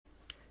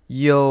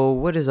Yo,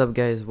 what is up,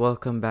 guys?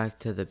 Welcome back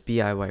to the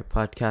BIY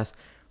podcast,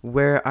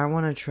 where I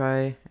want to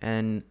try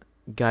and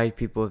guide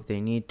people if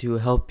they need to,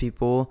 help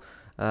people,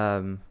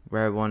 where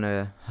I want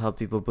to help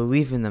people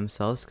believe in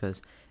themselves,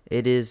 because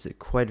it is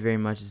quite very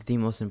much the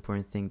most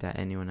important thing that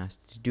anyone has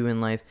to do in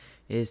life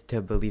is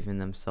to believe in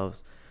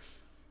themselves.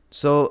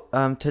 So,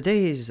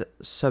 today's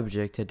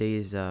subject,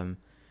 today's name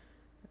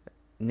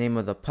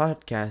of the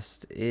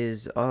podcast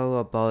is all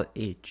about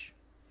age,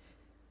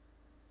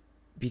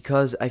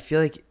 because I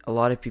feel like a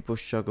lot of people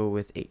struggle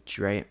with age,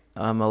 right?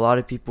 A lot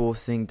of people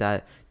think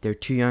that they're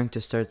too young to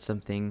start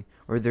something,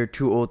 or they're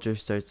too old to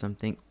start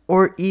something,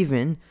 or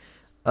even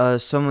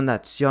someone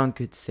that's young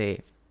could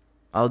say,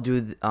 I'll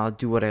do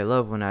what I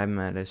love when I'm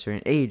at a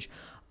certain age.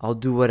 I'll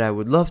do what I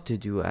would love to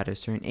do at a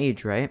certain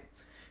age, right?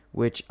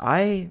 Which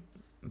I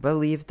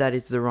believe that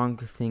it's the wrong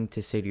thing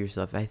to say to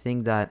yourself. I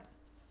think that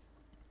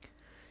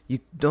you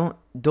don't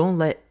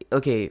let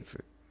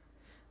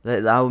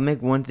I'll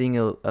make one thing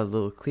a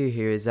little clear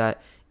here is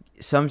that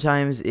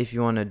sometimes if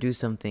you want to do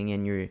something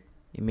and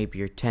maybe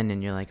you're 10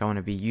 and you're like, I want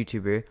to be a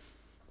YouTuber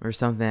or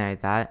something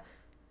like that,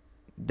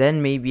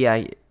 then maybe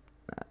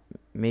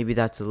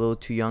that's a little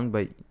too young,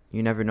 but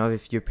you never know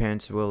if your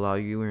parents will allow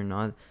you or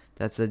not.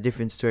 That's a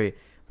different story.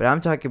 But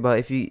I'm talking about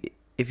if you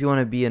want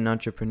to be an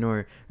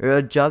entrepreneur or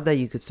a job that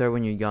you could start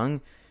when you're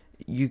young,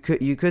 you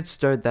could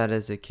start that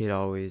as a kid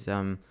always.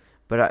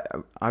 But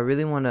I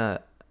really want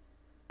to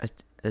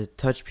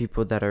touch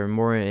people that are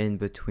more in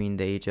between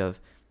the age of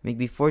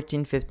maybe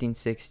 14, 15,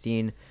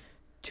 16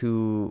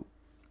 to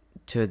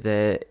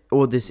the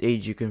oldest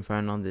age you can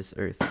find on this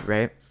earth,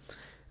 right?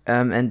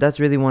 And that's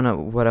really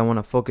what I want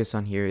to focus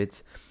on here.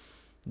 It's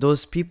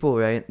those people,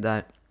 right,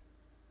 that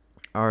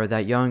are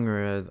that young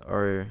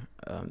or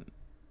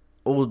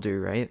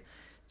older, right?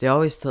 They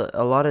always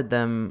a lot of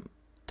them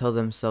tell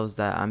themselves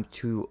that I'm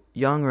too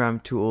young or I'm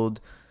too old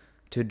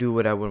to do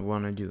what I would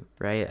want to do,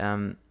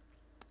 right?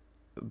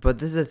 But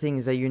this is the thing,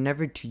 is that you're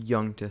never too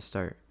young to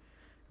start,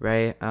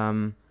 right?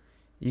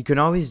 You can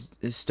always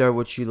start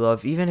what you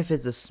love, even if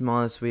it's the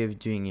smallest way of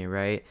doing it,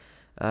 right?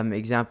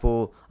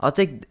 Example, I'll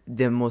take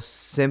the most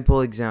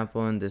simple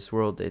example in this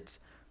world.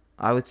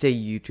 I would say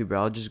YouTuber.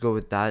 I'll just go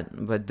with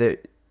that. But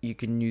you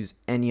can use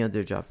any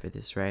other job for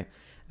this, right?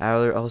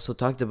 I also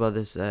talked about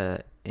this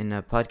in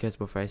a podcast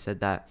before. I said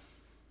that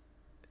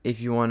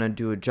if you want to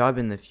do a job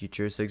in the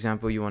future, so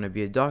example, you want to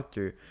be a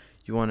doctor,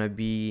 you want to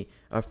be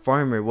a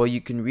farmer, well,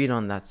 you can read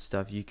on that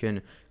stuff. You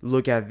can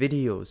look at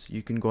videos.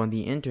 You can go on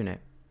the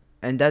internet.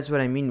 And that's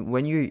what I mean.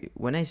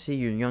 When I say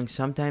you're young,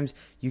 sometimes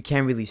you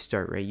can't really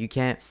start, right? You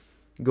can't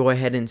go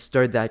ahead and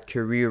start that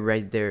career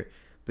right there.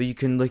 But you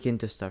can look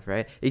into stuff,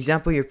 right?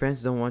 Example, your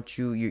parents don't want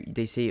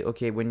they say,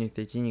 okay, when you're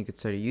 13, you could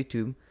start a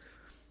YouTube.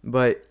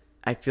 But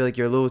I feel like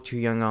you're a little too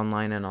young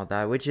online and all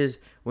that, which is,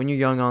 when you're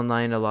young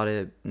online, a lot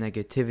of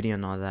negativity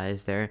and all that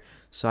is there.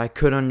 So I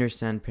could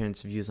understand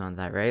parents' views on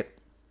that, right?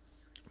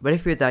 But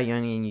if you're that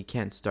young and you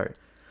can't start,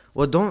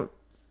 well,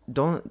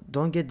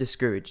 don't get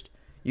discouraged.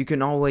 You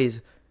can always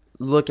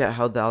look at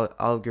how the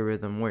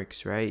algorithm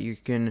works, right? You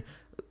can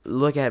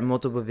look at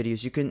multiple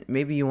videos.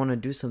 Maybe you want to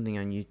do something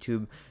on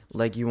YouTube,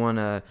 like you want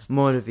to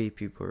motivate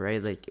people,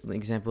 right? Like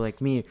example, like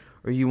me,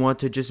 or you want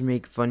to just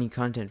make funny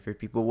content for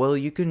people. Well,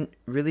 you can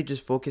really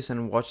just focus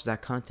and watch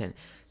that content,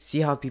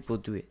 see how people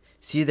do it,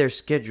 see their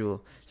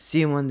schedule,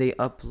 see when they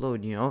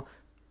upload.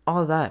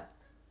 All that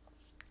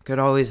could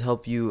always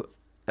help you.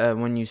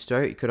 When you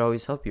start, it could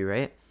always help you,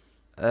 right?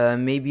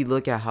 Maybe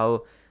look at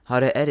how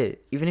to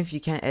edit, even if you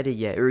can't edit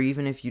yet, or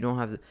even if you don't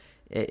have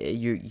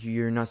you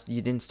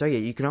didn't start yet.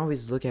 You can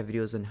always look at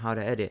videos on how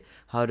to edit,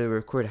 how to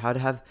record, how to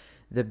have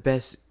the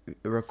best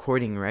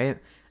recording, right?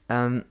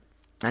 And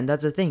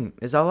that's the thing,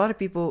 is a lot of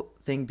people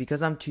think,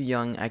 because I'm too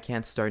young, I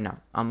can't start now.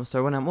 I'm gonna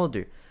start when I'm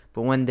older.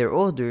 But when they're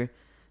older,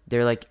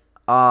 they're like,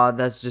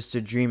 that's just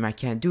a dream. I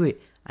can't do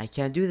it. I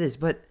can't do this.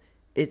 But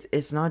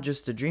it's not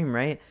just a dream,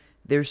 right?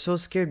 They're so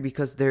scared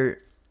because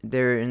they're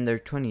in their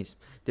 20s.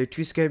 They're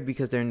too scared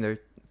because they're in their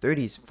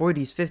 30s,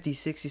 40s, 50s,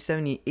 60s,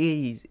 70s,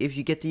 80s. If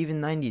you get to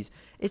even 90s,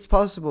 it's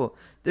possible.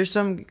 There's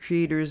some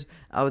creators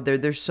out there.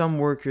 There's some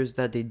workers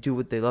that they do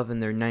what they love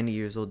and they're 90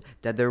 years old,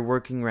 that they're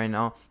working right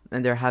now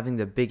and they're having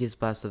the biggest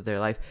blast of their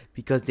life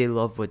because they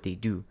love what they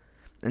do.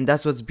 And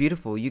that's what's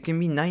beautiful. You can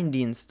be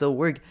 90 and still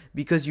work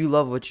because you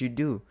love what you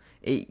do.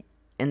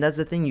 And that's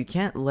the thing. You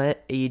can't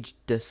let age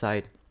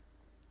decide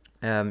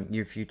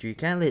your future. You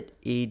can't let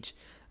age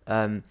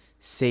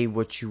say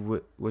what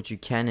you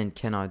can and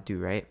cannot do,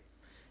 right?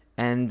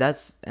 And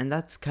that's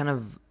kind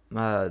of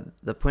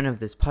the point of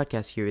this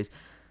podcast here, is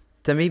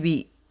to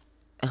maybe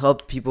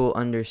help people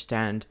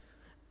understand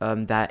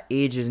that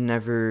age is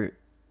never,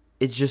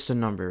 it's just a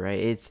number,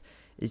 right?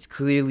 It's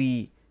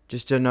clearly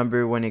just a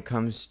number when it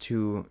comes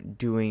to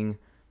doing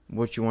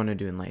what you want to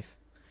do in life.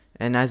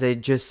 And as I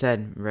just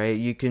said, right,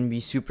 you can be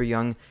super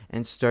young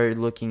and start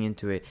looking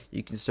into it.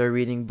 You can start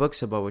reading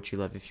books about what you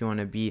love. If you want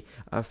to be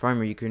a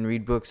farmer, you can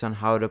read books on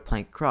how to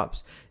plant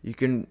crops. You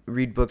can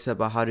read books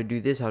about how to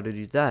do this, how to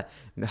do that.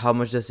 How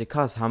much does it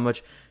cost? How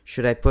much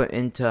should I put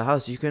into a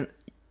house? You can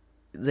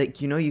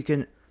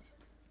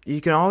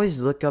you can always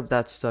look up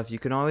that stuff. You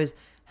can always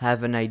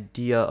have an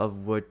idea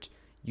of what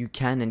you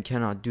can and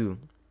cannot do.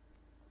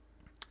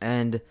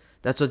 And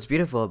that's what's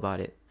beautiful about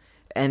it.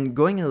 And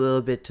going a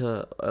little bit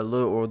to a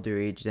little older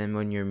age than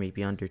when you're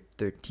maybe under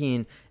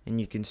 13, and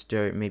you can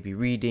start maybe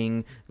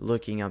reading,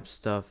 looking up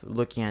stuff,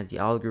 looking at the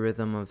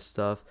algorithm of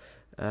stuff.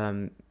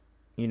 Um,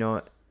 you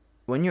know,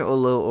 when you're a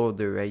little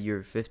older, right,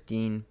 you're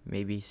 15,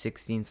 maybe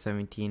 16,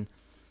 17,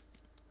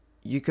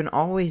 you can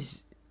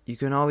always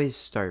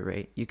start,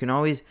 right? You can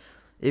always,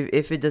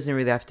 if it doesn't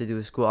really have to do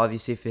with school,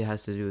 obviously if it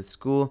has to do with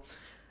school,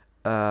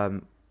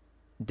 um,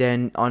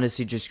 then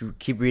honestly just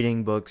keep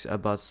reading books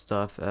about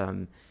stuff.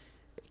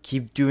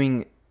 Keep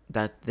doing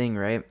that thing,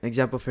 right?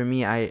 Example for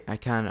me, I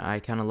kind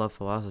of love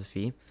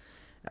philosophy.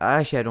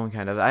 Actually, I don't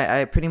kind of.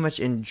 I pretty much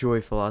enjoy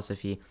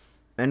philosophy,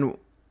 and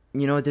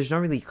there's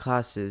not really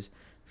classes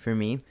for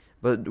me.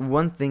 But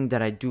one thing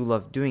that I do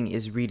love doing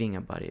is reading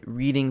about it,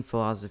 reading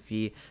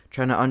philosophy,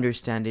 trying to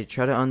understand it,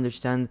 try to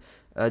understand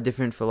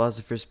different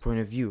philosophers' point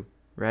of view,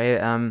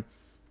 right?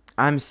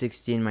 I'm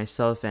 16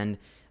 myself, and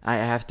I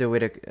have to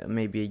wait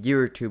maybe a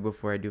year or two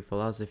before I do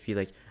philosophy,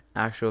 like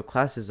actual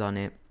classes on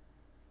it.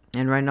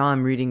 And right now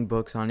I'm reading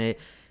books on it,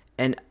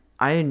 and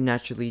I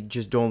naturally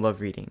just don't love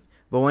reading.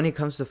 But when it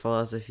comes to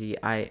philosophy,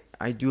 I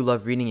do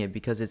love reading it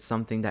because it's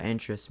something that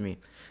interests me.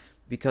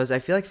 Because I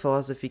feel like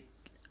philosophy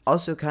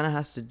also kind of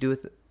has to do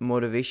with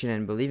motivation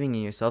and believing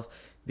in yourself,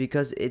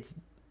 because it's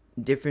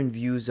different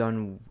views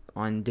on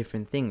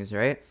different things,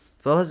 right?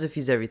 Philosophy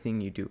is everything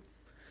you do.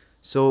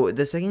 So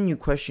the second you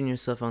question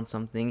yourself on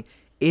something,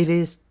 it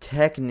is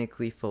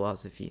technically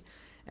philosophy.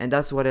 And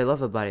that's what I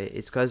love about it.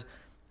 It's because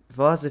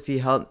philosophy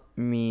helped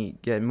me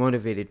get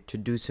motivated to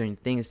do certain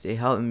things. They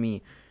helped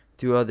me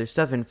do other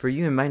stuff. And for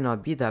you, it might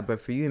not be that, but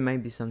for you, it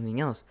might be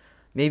something else.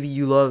 Maybe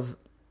you love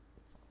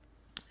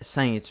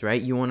science,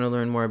 right? You want to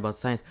learn more about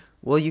science.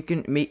 Well, you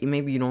can,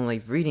 maybe you don't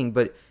like reading,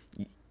 but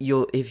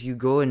you'll, if you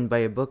go and buy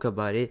a book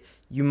about it,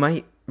 you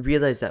might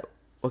realize that,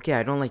 okay,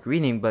 I don't like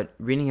reading, but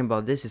reading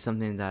about this is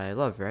something that I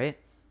love, right?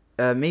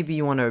 Maybe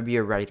you want to be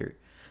a writer,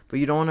 but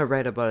you don't want to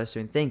write about a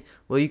certain thing.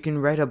 Well, you can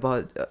write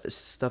about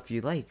stuff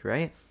you like,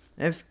 right?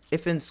 If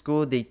in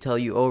school they tell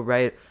you, oh,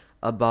 write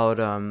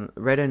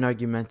an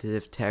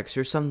argumentative text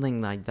or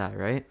something like that,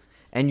 right?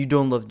 And you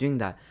don't love doing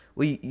that.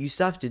 Well, you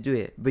still have to do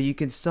it, but you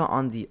can still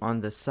on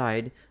the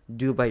side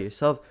do it by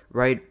yourself.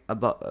 Write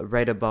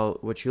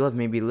about what you love.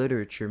 Maybe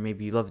literature.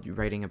 Maybe you love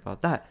writing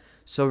about that.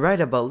 So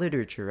write about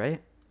literature, right?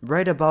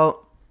 Write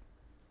about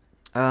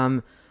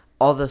um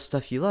all the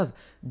stuff you love.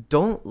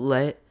 Don't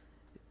let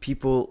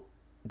people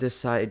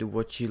decide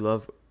what you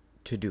love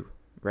to do,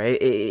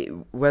 right?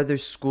 Whether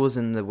school's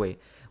in the way,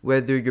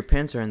 whether your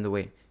parents are in the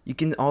way, you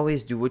can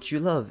always do what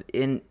you love.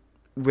 In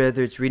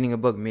whether it's reading a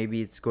book,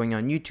 maybe it's going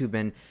on YouTube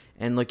and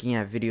looking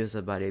at videos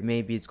about it.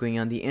 Maybe it's going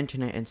on the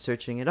internet and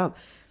searching it up.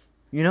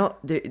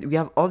 We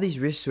have all these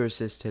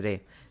resources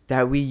today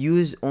that we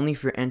use only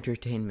for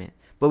entertainment,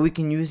 but we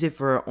can use it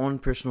for our own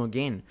personal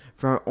gain,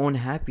 for our own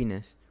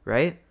happiness,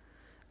 right?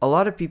 A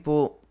lot of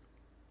people,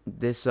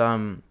 this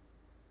negativity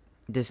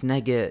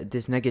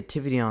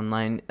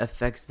online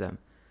affects them,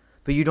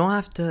 but you don't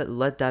have to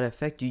let that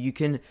affect you. You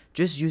can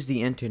just use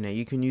the internet.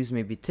 You can use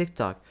maybe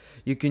TikTok.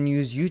 You can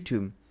use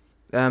YouTube.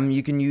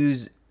 You can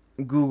use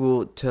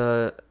Google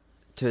to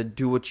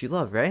do what you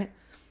love, right?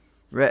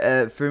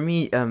 For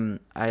me,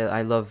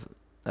 I love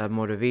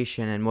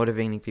motivation and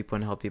motivating people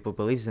and help people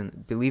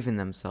believe in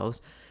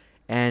themselves.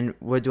 And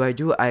what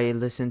do? I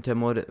listen to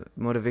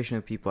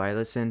motivational people. I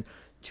listen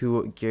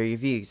to Gary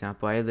Vee,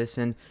 example. I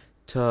listen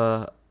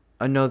to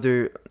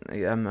another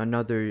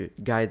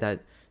guy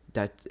that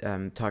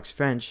talks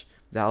French,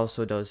 that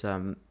also does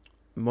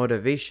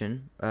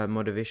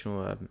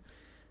motivational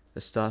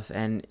stuff,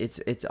 and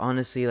it's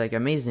honestly like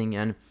amazing.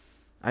 And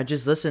I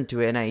just listen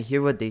to it and I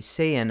hear what they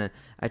say, and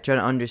I try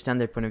to understand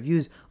their point of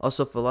views.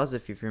 Also,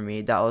 philosophy for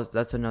me,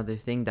 that's another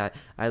thing that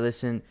I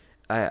listen.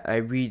 I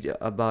read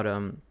about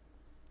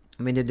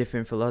many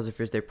different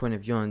philosophers, their point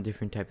of view on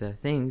different types of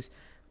things,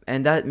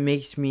 and that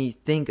makes me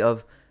think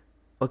of,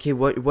 okay,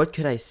 what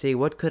could I say?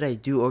 What could I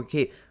do?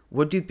 Okay,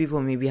 what do people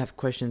maybe have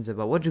questions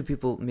about? What do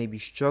people maybe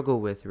struggle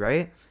with,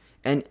 right?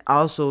 And I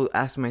also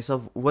ask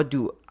myself, what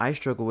do I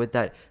struggle with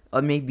that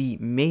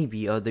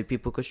maybe other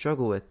people could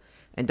struggle with?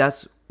 And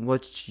that's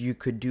what you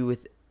could do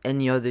with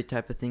any other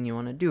type of thing you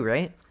want to do,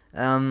 right?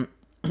 Um,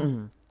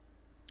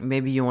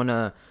 maybe you want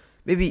to,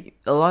 maybe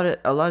a lot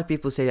of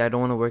people say I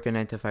don't want to work a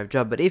 9 to 5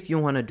 job, but if you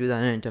want to do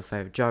that 9 to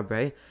 5 job,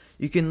 right?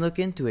 You can look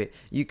into it.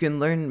 You can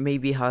learn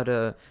maybe how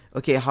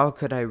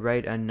could I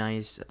write a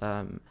nice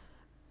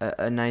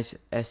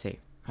essay?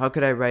 How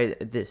could I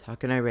write this? How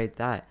can I write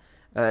that?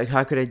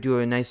 How could I do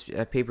a nice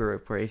paper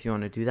report if you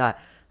want to do that?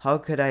 How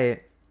could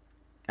I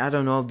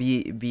don't know,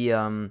 be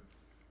a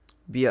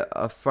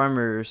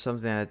farmer or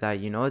something like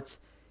that?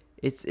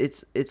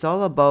 It's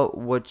all about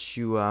what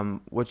you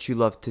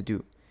love to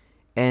do,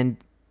 and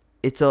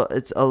it's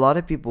a lot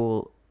of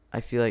people, I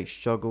feel like,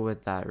 struggle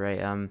with that, right?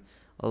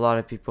 A lot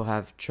of people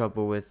have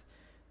trouble with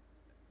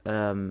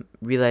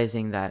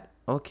realizing that,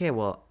 okay,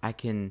 well,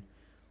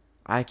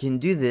 I can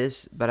do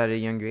this, but at a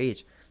younger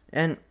age.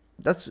 And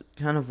that's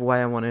kind of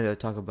why I wanted to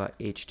talk about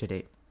age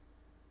today.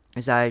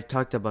 Is I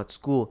talked about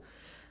school,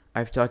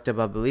 I've talked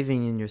about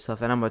believing in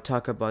yourself, and I'm gonna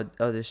talk about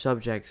other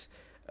subjects,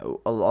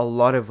 a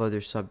lot of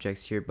other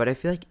subjects here. But I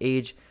feel like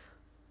age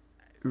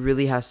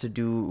really has to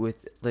do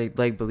with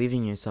like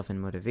believing in yourself and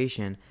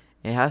motivation.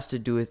 It has to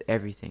do with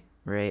everything,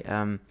 right?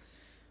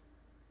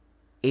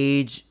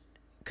 Age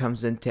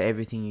comes into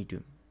everything you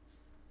do.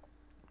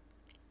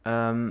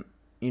 Um,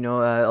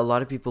 a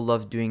lot of people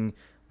love doing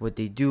what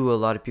they do. A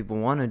lot of people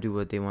want to do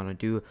what they want to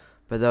do,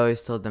 but they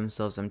always tell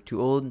themselves, "I'm too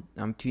old,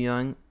 I'm too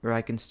young, or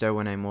I can start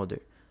when I'm older,"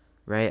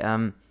 right?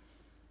 And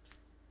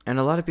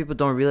a lot of people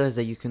don't realize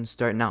that you can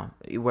start now,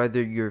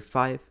 whether you're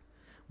 5,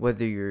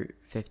 whether you're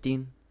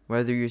 15,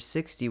 whether you're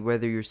 60,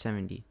 whether you're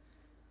 70.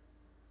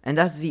 And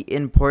that's the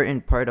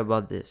important part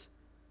about this,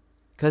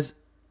 because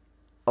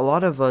a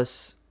lot of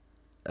us,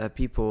 a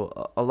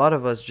lot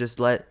of us just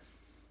let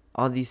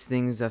all these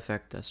things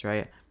affect us,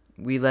 right?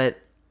 We let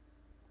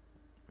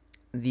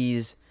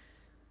these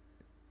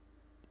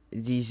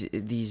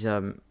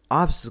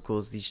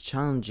obstacles, these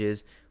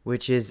challenges,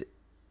 which is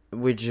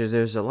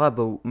there's a lot,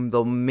 but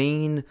the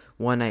main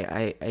one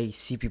I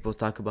see people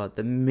talk about,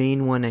 the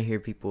main one I hear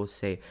people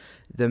say,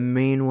 the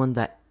main one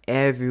that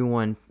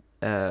everyone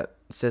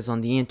says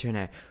on the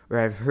internet, or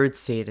I've heard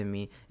say to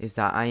me, is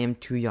that I am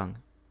too young.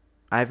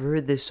 I've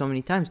heard this so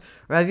many times,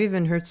 or I've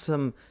even heard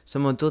some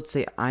adults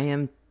say, I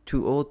am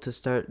too old to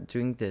start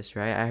doing this,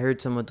 right? I heard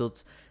some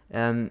adults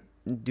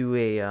do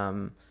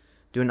an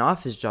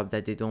office job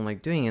that they don't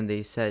like doing, and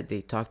they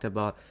talked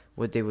about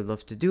what they would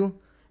love to do,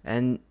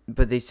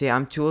 but they say,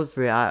 I'm too old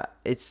for it.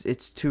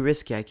 It's too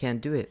risky. I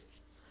can't do it.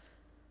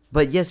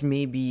 But yes,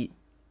 maybe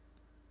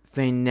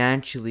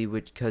financially,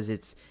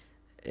 because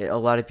a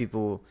lot of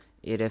people,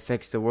 it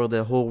affects the world.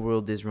 The whole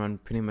world is run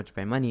pretty much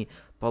by money,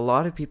 but a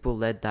lot of people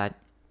let that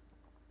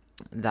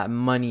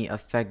money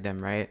affect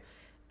them, right?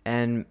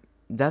 And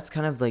that's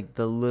kind of like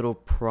the little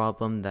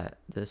problem that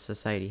the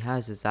society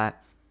has, is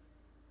that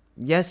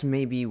yes,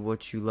 maybe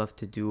what you love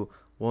to do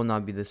will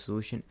not be the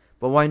solution,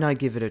 but why not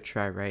give it a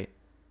try, right?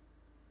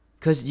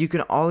 Because you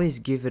can always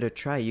give it a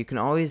try. You can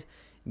always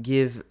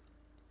give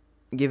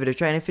it a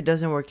try, and if it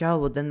doesn't work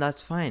out, well, then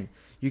that's fine.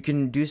 You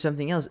can do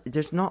something else.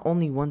 There's not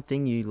only one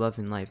thing you love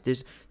in life.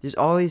 There's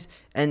always,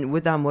 and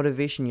with that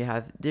motivation you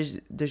have,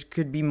 there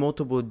could be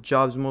multiple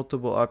jobs,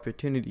 multiple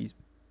opportunities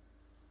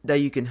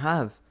that you can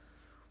have,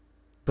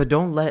 but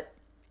don't let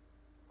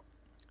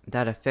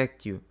that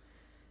affect you.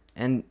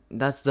 And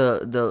that's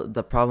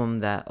the problem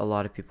that a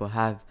lot of people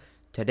have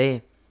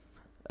today.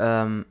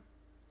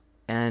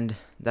 And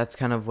that's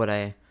kind of what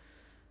I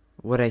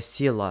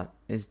see a lot,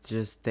 is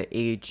just the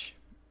age,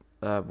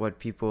 what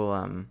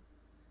people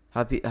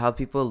how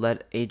people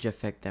let age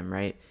affect them,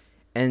 right?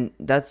 And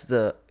that's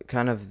the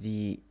kind of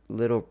the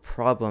little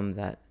problem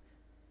that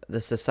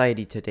the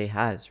society today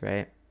has,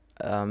 right?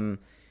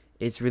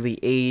 It's really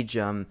age.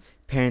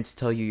 Parents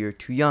tell you you're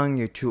too young,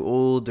 you're too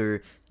old,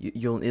 or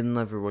it'll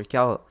never work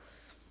out.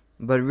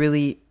 But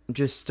really,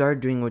 just start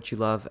doing what you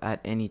love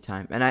at any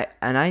time. And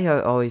I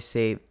always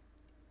say,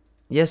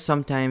 yes,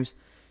 sometimes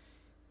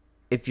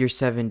if you're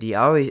 70,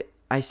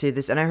 I say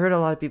this, and I heard a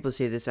lot of people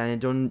say this, and I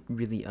don't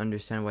really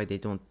understand why they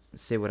don't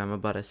say what I'm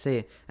about to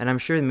say. And I'm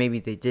sure maybe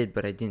they did,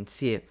 but I didn't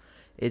see it.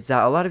 It's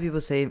that a lot of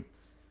people say,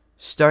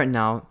 start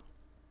now.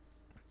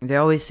 They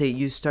always say,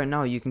 you start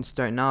now, you can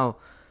start now.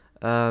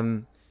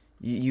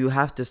 You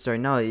have to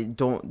start now.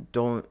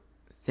 Don't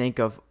think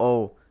of,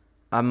 oh,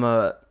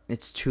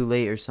 it's too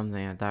late or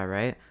something like that,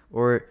 right?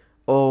 Or,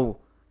 oh,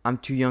 I'm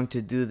too young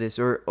to do this,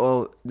 or,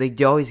 oh, they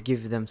always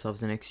give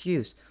themselves an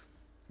excuse.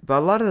 But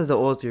a lot of the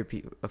older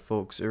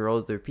folks, or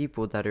older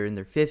people that are in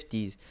their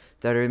 50s,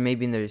 that are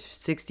maybe in their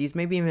 60s,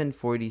 maybe even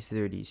 40s,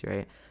 30s,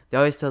 right? They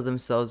always tell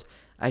themselves,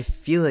 I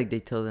feel like they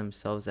tell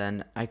themselves,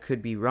 and I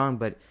could be wrong,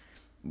 but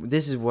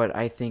this is what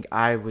I think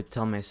I would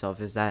tell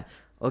myself, is that,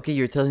 okay,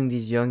 you're telling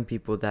these young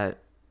people that,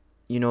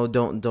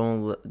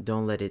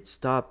 don't let it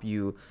stop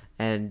you,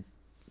 and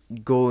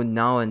go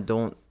now and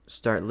don't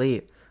start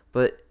late.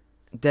 But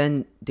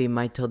then they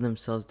might tell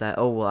themselves that,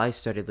 oh, well, I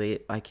started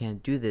late, I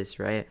can't do this,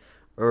 right?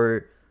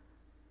 Or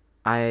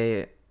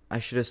I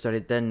should have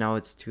started then, now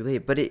it's too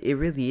late. But it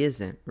really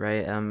isn't,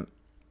 right?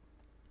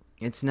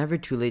 It's never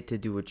too late to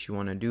do what you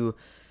want to do.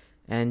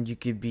 And you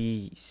could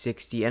be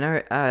 60, and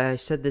I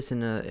said this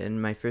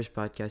in my first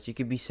podcast, you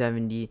could be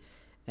 70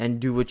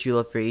 and do what you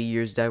love for 8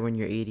 years, die when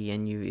you're 80,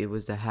 and it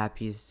was the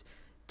happiest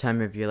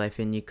time of your life,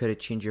 and you could have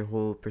changed your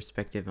whole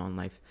perspective on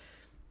life.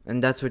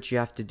 And that's what you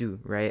have to do,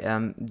 right?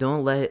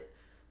 Don't let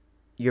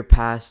your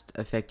past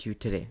affect you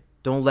today.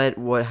 Don't let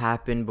what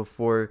happened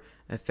before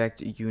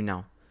affect you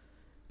now.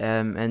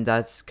 And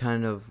that's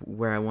kind of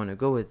where I want to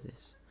go with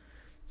this.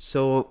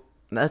 So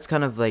that's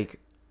kind of like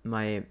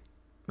my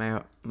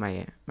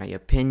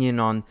opinion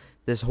on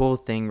this whole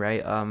thing,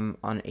 right?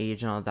 On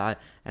age and all that.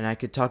 And I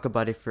could talk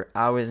about it for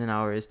hours and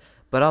hours,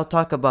 but I'll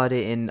talk about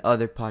it in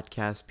other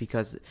podcasts,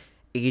 because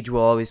age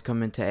will always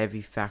come into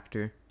every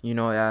factor.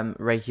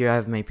 Right here I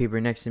have my paper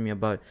next to me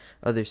about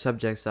other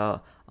subjects.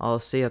 I'll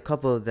say a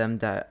couple of them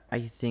that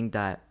I think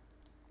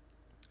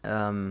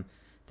um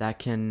that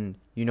can,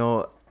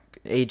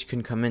 age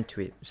can come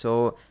into it.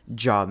 So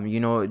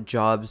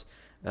jobs,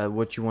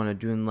 what you want to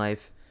do in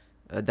life.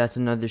 That's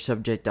another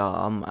subject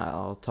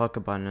I'll talk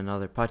about in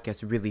another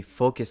podcast. Really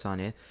focus on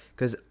it,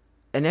 because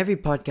in every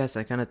podcast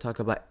I kind of talk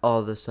about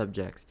all the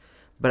subjects,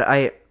 but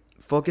I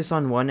focus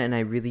on one and I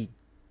really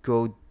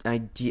I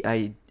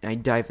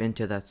dive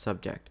into that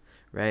subject,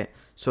 right?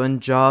 So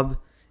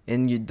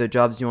the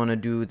jobs you want to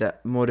do,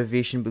 that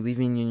motivation,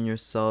 believing in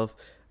yourself,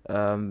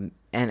 and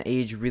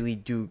age really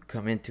do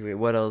come into it.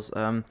 What else?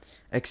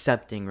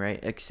 Accepting, right?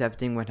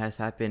 Accepting what has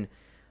happened.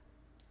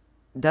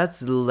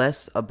 That's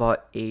less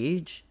about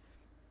age,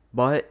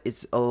 but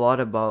it's a lot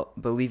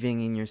about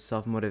believing in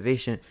yourself,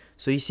 motivation.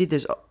 So you see,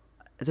 there's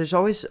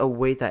always a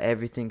way that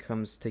everything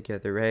comes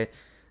together, right?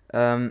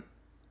 Um,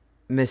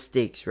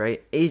 Mistakes,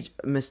 right? The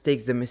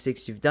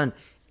mistakes you've done.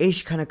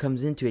 Age kind of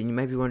comes into it, and you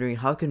might be wondering,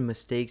 how can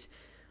mistakes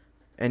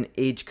and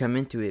age come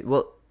into it?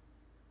 Well,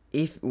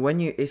 if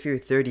you're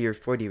 30 or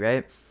 40,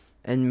 right,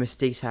 and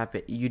mistakes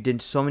happen, you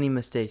did so many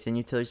mistakes, and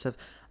you tell yourself,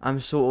 I'm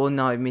so old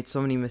now, I've made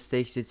so many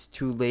mistakes, it's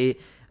too late.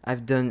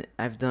 I've done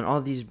all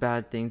these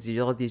bad things,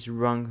 all these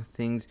wrong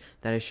things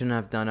that I shouldn't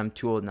have done. I'm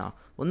too old now.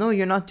 Well, no,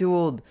 you're not too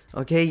old.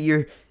 Okay,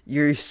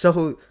 you're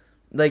so,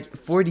 like,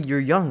 40. You're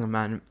young,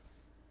 man.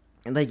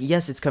 Like,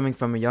 yes, it's coming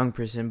from a young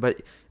person,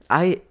 but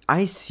I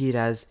see it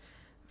as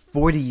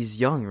 40 is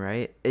young,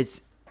 right?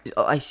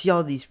 I see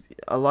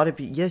a lot of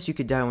people. Yes, you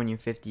could die when you're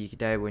 50. You could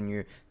die when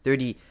you're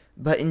 30.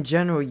 But in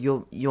general,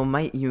 you'll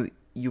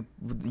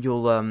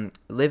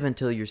live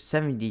until you're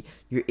 70,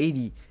 you're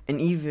 80, and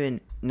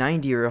even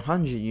 90 or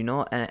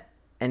 100.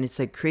 And it's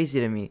like crazy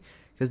to me,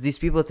 because these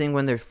people think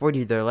when they're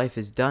 40 their life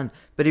is done,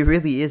 but it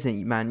really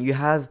isn't, man. You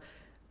have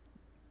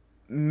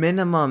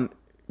minimum,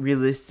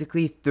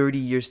 realistically, 30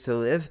 years to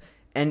live,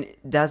 and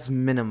that's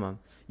minimum.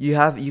 You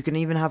can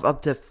even have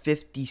up to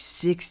 50,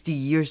 60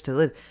 years to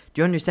live.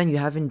 Do you understand? You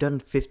haven't done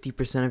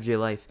 50% of your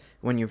life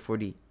when you're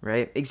 40,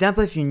 right?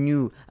 Example, if you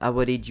knew at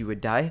what age you would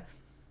die,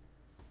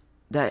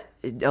 that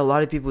a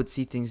lot of people would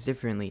see things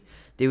differently.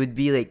 They would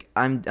be like,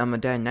 I'm gonna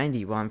die at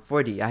 90. Well, I'm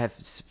 40. I have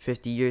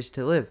 50 years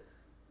to live.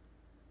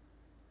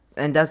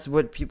 And that's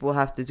what people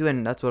have to do,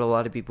 and that's what a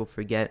lot of people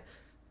forget.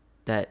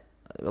 Now,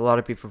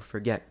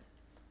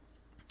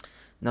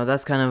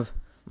 that's kind of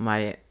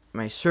my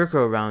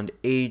circle around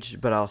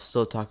age, but I'll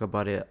still talk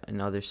about it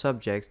in other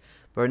subjects.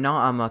 But now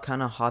I'm gonna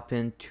kind of hop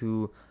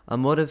into a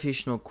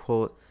motivational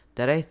quote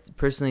that I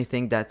personally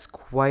think that's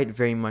quite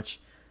very much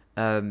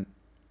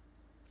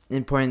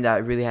important,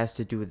 that really has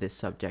to do with this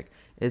subject.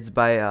 It's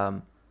by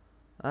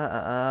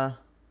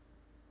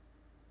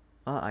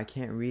I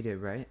can't read it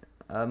right.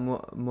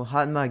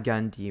 Mahatma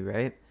Gandhi,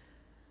 right?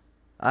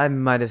 I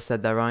might have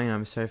said that wrong, and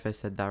I'm sorry if I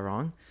said that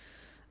wrong.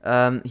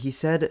 He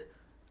said,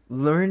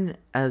 "Learn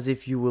as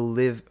if you will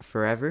live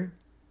forever.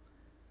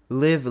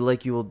 Live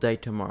like you will die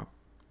tomorrow."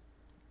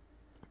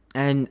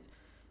 And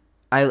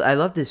I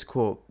love this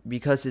quote,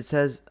 because it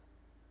says,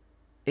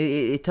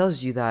 it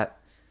tells you that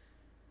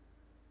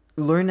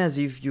learn as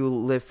if you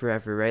will live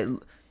forever, right?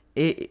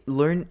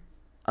 Learn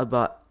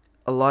about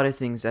a lot of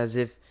things as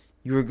if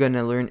you were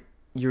gonna learn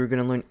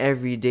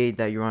every day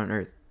that you're on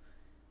Earth.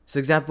 So,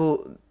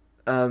 example,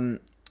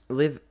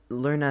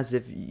 learn as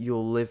if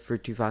you'll live for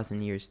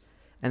 2,000 years,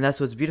 and that's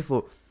what's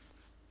beautiful.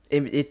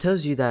 It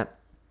tells you that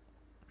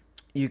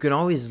you can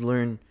always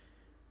learn,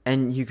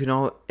 and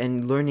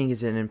and learning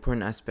is an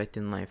important aspect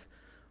in life,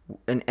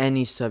 in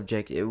any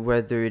subject,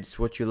 whether it's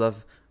what you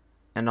love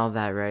and all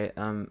that, right?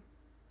 And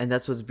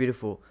that's what's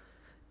beautiful,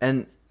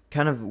 and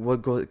kind of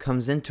what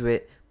comes into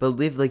it. But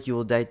live like you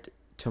will die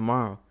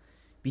tomorrow,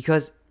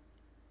 because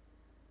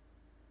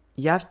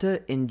you have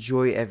to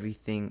enjoy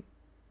everything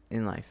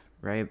in life,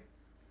 right?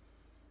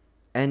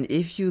 And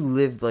if you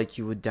lived like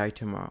you would die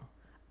tomorrow,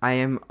 I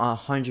am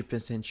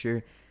 100%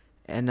 sure,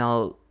 and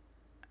I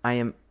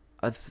am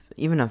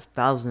even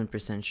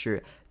 1,000%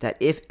 sure, that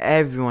if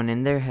everyone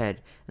in their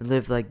head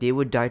lived like they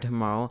would die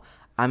tomorrow,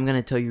 I'm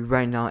gonna tell you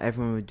right now,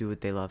 everyone would do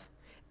what they love.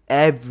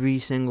 Every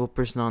single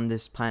person on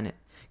this planet,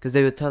 because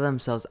they would tell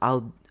themselves,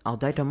 I'll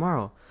die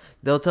tomorrow.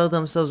 They'll tell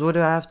themselves, what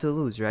do I have to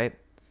lose, right?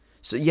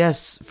 So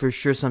yes, for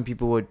sure, some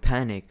people would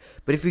panic,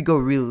 but if we go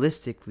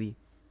realistically,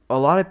 a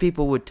lot of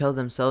people would tell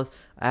themselves,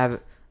 I'm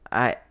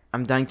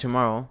dying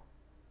tomorrow.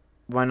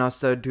 Why not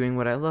start doing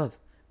what I love?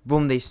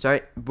 Boom, they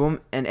start. Boom,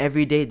 and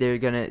every day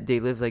they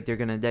live like they're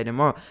gonna die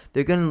tomorrow.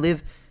 They're gonna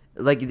live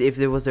like if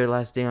it was their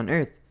last day on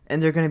Earth,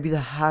 and they're gonna be the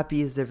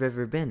happiest they've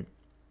ever been.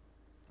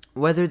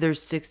 Whether they're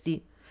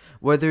 60,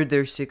 whether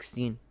they're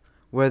 16,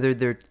 whether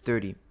they're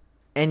 30,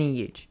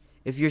 any age.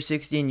 If you're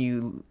 60 and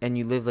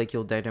you live like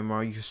you'll die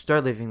tomorrow, you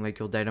start living like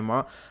you'll die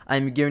tomorrow,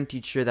 I'm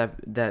guaranteed sure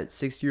that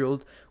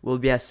 60-year-old will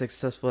be as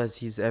successful as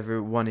he's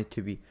ever wanted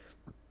to be.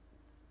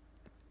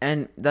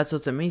 And that's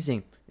what's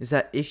amazing, is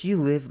that if you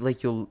live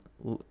like you'll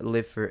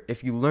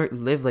if you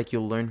live like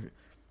you'll learn,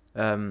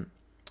 I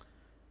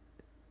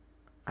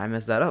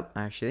messed that up,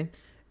 actually.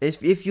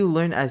 if you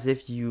learn as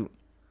if you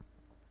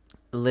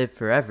live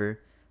forever,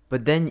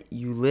 but then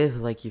you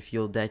live like if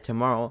you'll die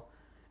tomorrow,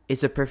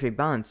 it's a perfect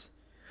balance.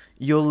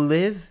 You'll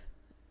live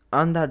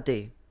on that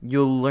day.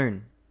 You'll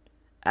learn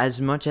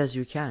as much as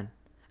you can.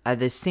 At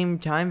the same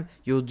time,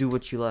 you'll do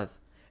what you love.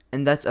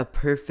 And that's a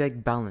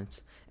perfect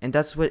balance. And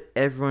that's what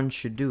everyone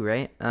should do,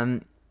 right?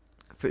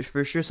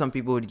 For sure some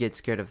people would get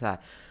scared of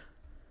that,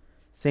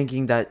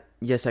 thinking that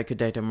yes, I could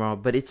die tomorrow,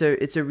 but it's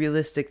a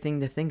realistic thing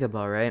to think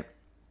about, right?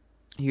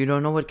 You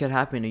don't know what could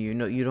happen to you.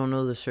 You don't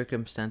know the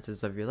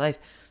circumstances of your life.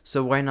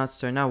 So why not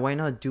start now? Why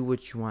not do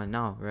what you want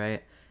now,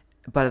 right?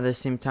 But at the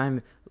same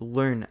time,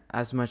 learn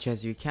as much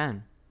as you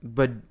can,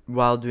 but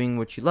while doing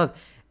what you love.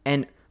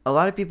 And a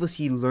lot of people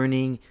see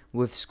learning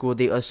with school,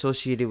 they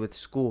associate it with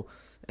school.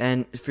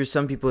 And for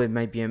some people, it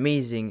might be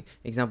amazing.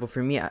 Example,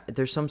 for me,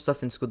 there's some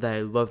stuff in school that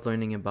I love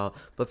learning about.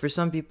 But for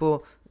some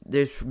people,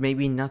 there's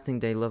maybe nothing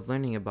they love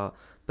learning about.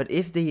 But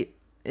if they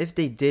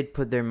did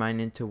put their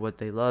mind into what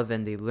they love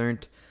and they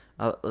learned,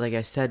 like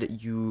I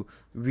said, you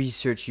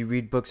research, you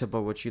read books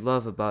about what you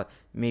love, about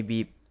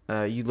maybe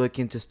you look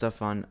into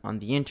stuff on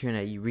the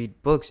internet, you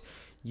read books,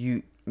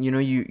 you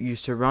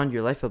surround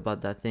your life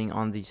about that thing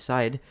on the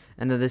side,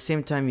 and at the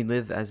same time you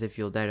live as if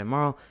you'll die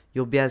tomorrow,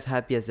 you'll be as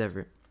happy as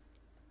ever.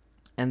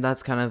 And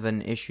that's kind of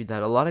an issue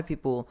that a lot of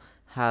people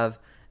have,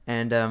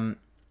 and a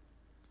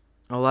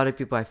lot of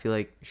people I feel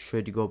like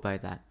should go by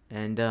that.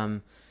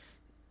 And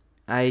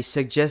I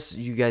suggest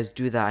you guys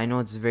do that. I know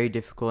it's very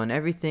difficult, and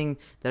everything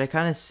that I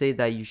kind of say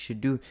that you should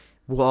do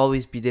will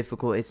always be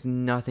difficult. It's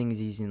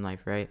nothing's easy in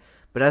life, right?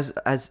 But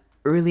as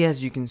early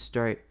as you can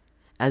start,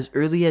 as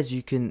early as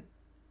you can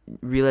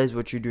realize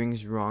what you're doing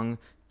is wrong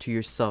to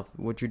yourself.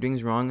 What you're doing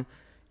is wrong.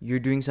 You're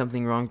doing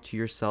something wrong to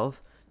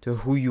yourself, to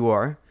who you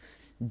are.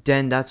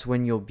 Then that's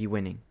when you'll be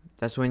winning.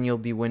 That's when you'll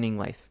be winning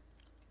life.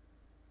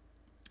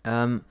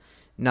 Now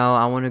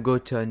I want to go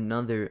to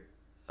another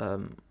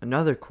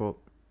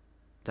quote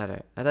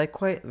that I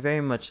quite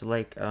very much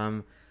like,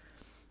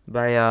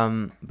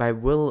 by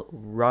Will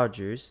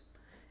Rogers.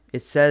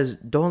 It says,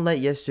 "Don't let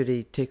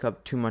yesterday take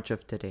up too much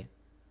of today."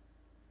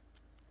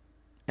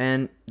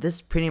 And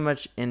this pretty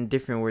much in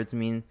different words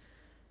mean,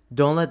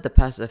 don't let the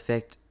past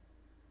affect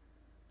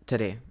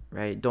today,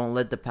 right? Don't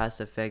let the past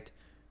affect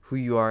who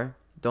you are.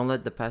 Don't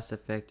let the past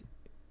affect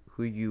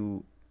who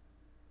you'll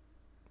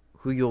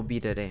be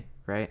today,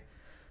 right?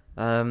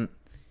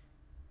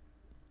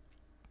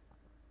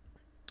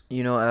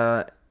 You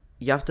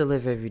have to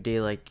live every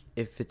day like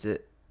if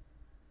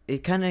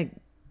it kind of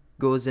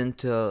goes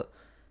into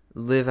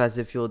live as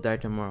if you'll die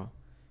tomorrow,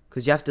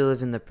 because you have to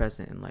live in the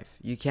present in life.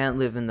 You can't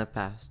live in the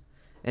past.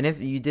 And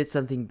if you did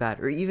something bad,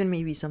 or even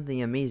maybe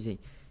something amazing,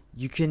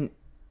 you can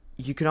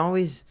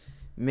always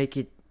make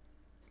it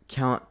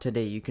count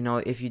today. You can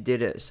if you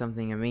did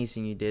something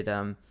amazing, you did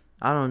I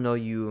don't know,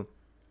 you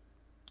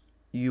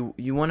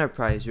won a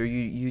prize, or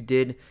you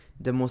did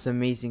the most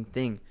amazing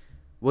thing.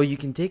 Well, you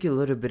can take a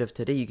little bit of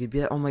today. You could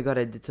be like, oh my god,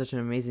 I did such an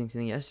amazing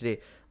thing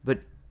yesterday, but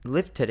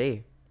live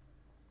today,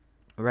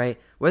 right?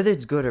 Whether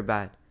it's good or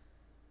bad,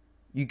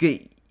 you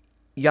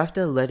have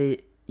to let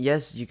it.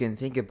 Yes, you can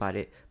think about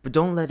it, but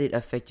don't let it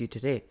affect you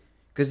today.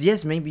 Because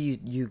yes, maybe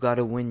you got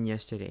a win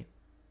yesterday,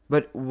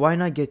 but why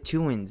not get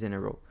 2 wins in a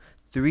row,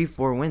 3,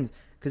 4 wins?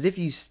 Because if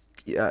you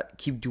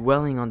keep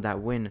dwelling on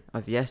that win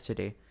of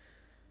yesterday,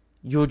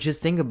 you'll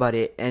just think about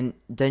it, and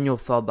then you'll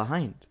fall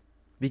behind,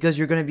 because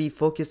you're gonna be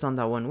focused on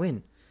that one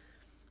win.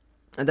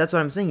 And that's what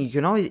I'm saying. You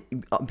can always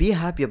be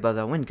happy about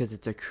that win because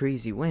it's a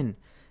crazy win,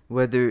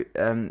 whether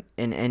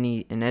in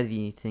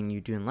anything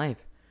you do in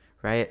life,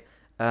 right?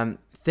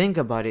 Think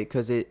about it,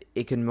 because it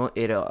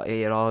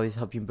always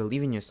help you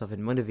believe in yourself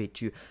and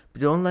motivate you.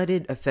 But don't let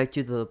it affect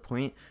you to the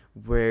point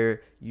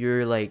where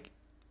you're like,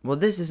 well,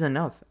 this is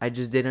enough. I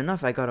just did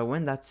enough. I got a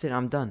win. That's it.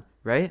 I'm done.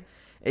 Right?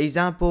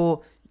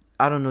 Example,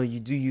 I don't know,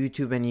 you do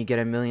YouTube and you get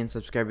 1 million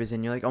subscribers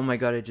and you're like, oh my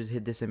god, I just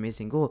hit this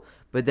amazing goal.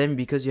 But then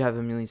because you have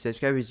 1 million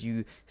subscribers,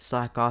 you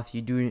slack off.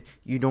 You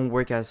don't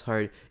work as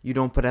hard. You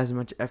don't put as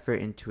much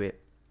effort into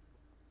it.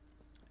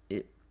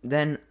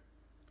 Then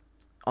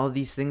all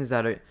these things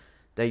that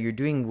you're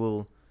doing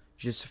will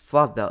just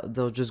flop.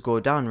 They'll just go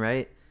down,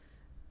 right?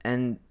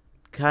 And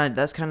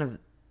that's kind of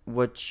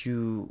what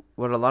a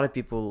lot of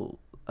people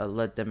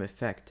let them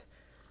affect.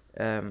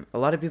 A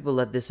lot of people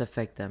let this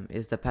affect them,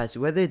 is the past.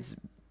 Whether it's,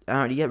 I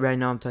don't know, yet right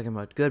now I'm talking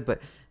about good, but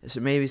so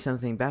maybe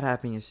something bad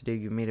happened yesterday,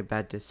 you made a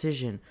bad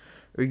decision,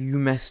 or you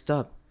messed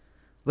up.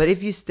 But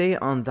if you stay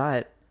on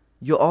that,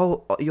 you'll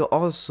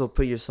also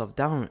put yourself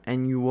down,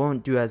 and you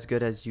won't do as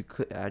good as you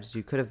could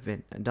have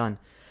been done.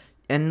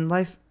 And in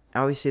life, I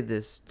always say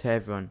this to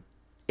everyone: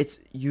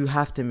 you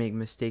have to make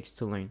mistakes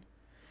to learn.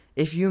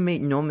 If you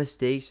make no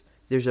mistakes,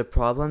 there's a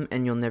problem,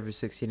 and you'll never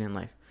succeed in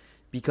life,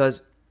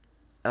 because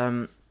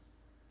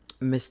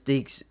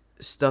mistakes,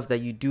 stuff that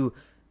you do,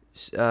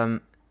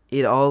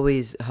 it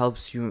always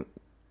helps you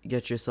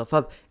get yourself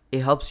up. It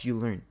helps you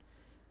learn.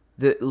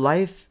 The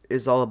life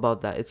is all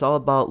about that. It's all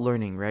about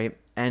learning, right?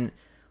 And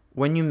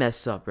when you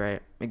mess up,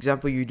 right?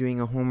 Example, you're doing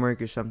a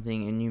homework or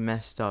something and you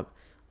messed up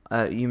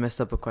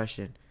a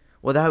question.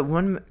 Well, that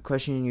one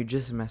question you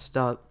just messed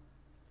up,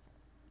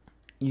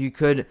 you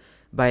could,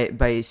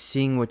 by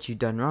seeing what you've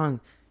done wrong,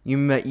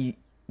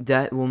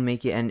 that will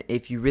make it. And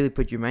if you really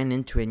put your mind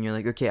into it, and you're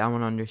like, okay, I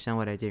want to understand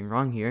what I did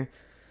wrong here.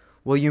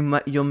 Well, you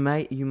might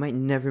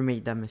never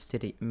make that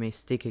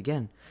mistake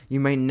again. You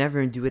might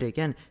never do it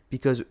again.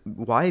 Because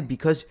why?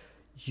 Because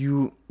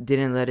you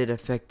didn't let it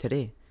affect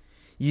today.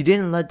 You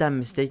didn't let that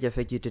mistake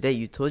affect you today.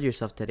 You told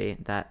yourself today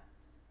that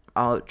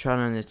I'll try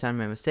to understand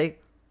my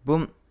mistake.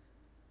 Boom.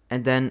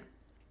 And then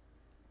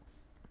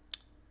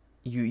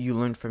you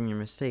learn from your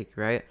mistake,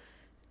 right?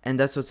 And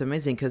that's what's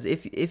amazing, because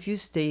if you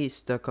stay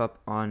stuck up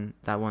on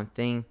that one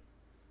thing,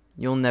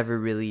 you'll never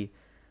really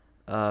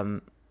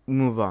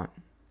move on.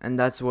 And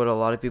that's what a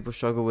lot of people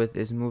struggle with,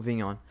 is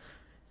moving on.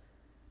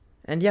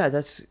 And yeah,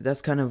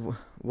 that's kind of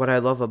what I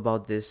love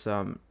about this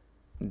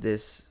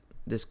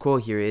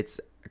quote here. It's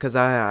because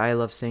I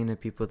love saying to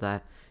people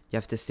that you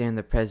have to stay in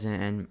the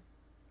present, and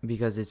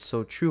because it's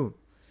so true.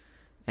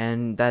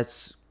 And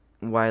that's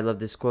why I love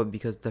this quote,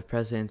 because the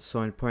present is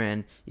so important.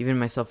 And even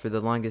myself, for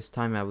the longest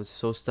time, I was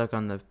so stuck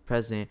on the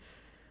present.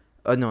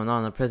 No, not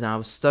on the present. I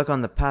was stuck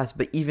on the past,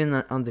 but even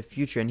on the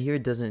future. And here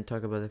it doesn't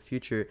talk about the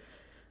future,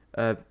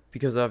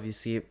 because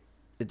obviously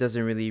it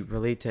doesn't really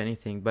relate to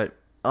anything. But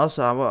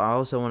also, I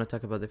also want to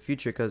talk about the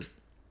future, because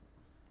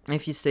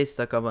if you stay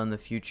stuck up on the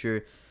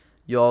future,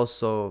 you'll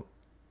also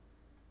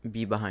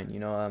be behind,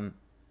 and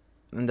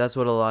that's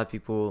what a lot of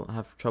people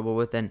have trouble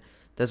with. And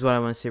that's what I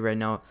want to say right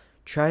now.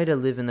 Try to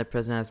live in the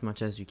present as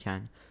much as you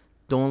can.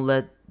 Don't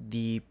let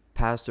the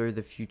past or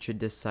the future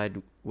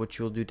decide what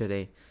you'll do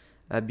today,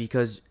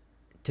 because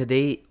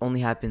today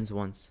only happens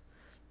once.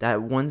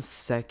 That 1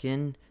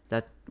 second,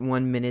 that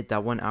 1 minute,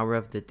 that 1 hour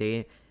of the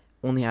day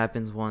only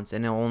happens once,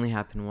 and it'll only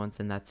happen once,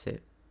 and that's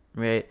it,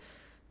 right?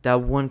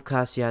 That one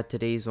class you had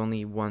today is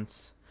only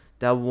once.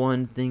 That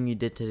one thing you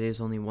did today is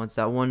only once.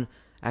 That one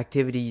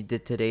activity you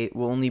did today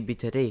will only be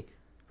today,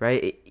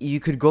 right? You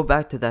could go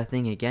back to that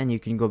thing again. You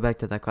can go back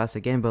to that class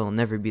again, but it'll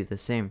never be the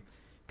same,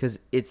 because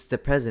it's the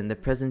present. The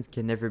present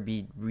can never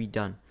be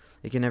redone.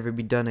 It can never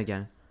be done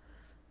again.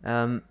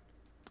 And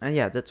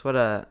yeah, that's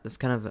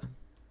kind of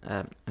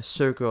a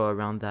circle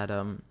around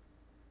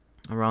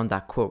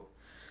that quote.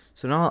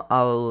 So now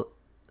I'll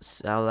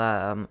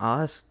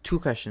ask two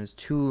questions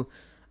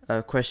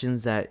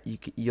that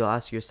you'll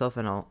ask yourself,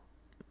 and I'll,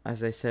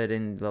 as I did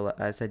in the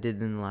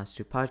last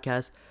two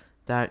podcasts,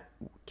 that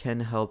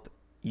can help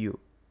you.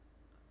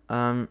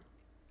 And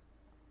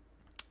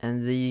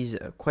these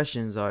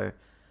questions are,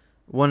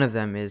 one of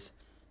them is,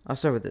 I'll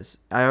start with this.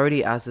 I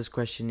already asked this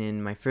question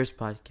in my first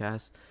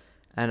podcast,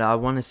 and I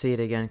want to say it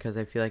again because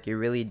I feel like it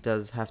really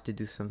does have to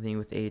do something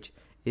with age.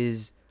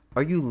 Is,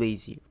 are you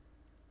lazy?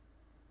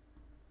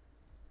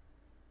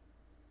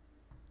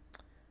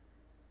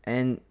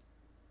 And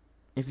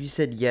if you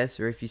said yes,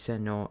 or if you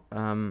said no,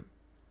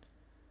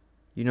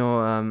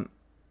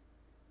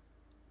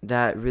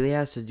 that really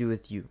has to do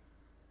with you.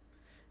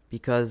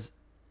 Because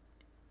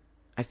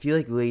I feel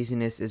like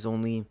laziness is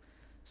only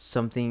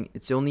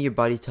it's only your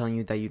body telling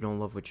you that you don't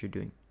love what you're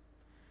doing.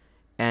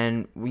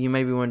 And you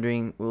might be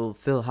wondering, well,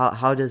 Phil,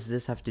 how does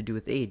this have to do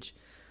with age?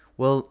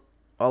 Well,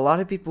 a lot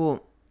of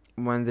people,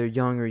 when they're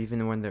young or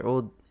even when they're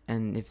old,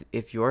 and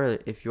if you are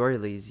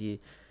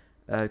lazy,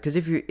 because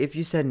if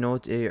you said no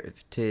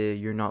to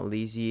you're not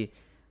lazy,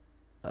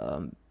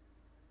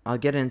 I'll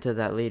get into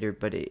that later,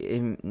 but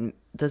it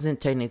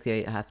doesn't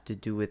technically have to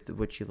do with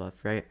what you love,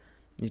 right?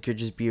 You could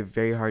just be a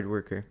very hard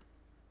worker,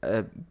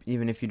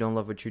 even if you don't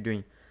love what you're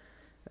doing.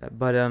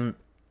 But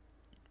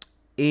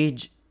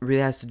age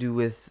really has to do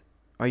with,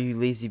 are you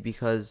lazy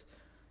because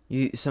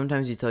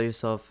sometimes you tell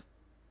yourself,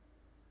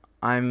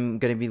 I'm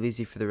gonna be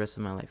lazy for the rest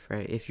of my life,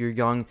 right? If you're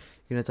young,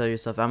 you're gonna tell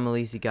yourself, I'm a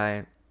lazy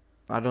guy.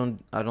 I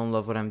don't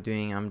love what I'm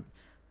doing.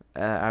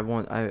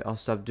 I'll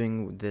stop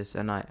doing this,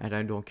 and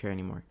I don't care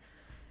anymore.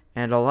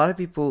 And a lot of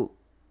people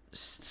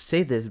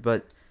say this,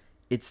 but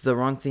it's the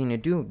wrong thing to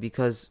do,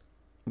 because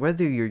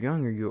whether you're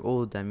young or you're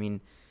old, I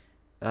mean,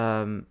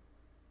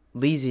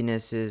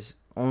 laziness is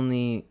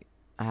only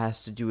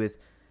has to do with,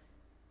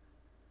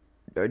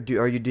 are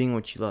you doing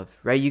what you love,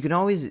 right? You can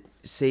always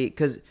say,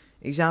 because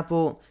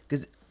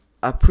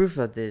a proof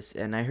of this,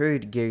 and I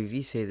heard Gary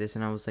Vee say this,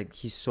 and I was like,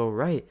 he's so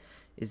right,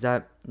 is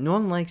that no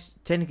one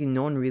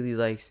really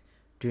likes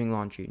doing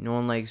laundry. No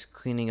one likes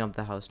cleaning up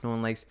the house. No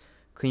one likes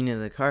cleaning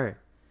the car.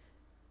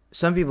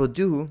 Some people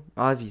do,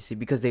 obviously,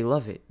 because they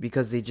love it,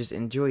 because they just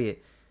enjoy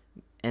it,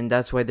 and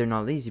that's why they're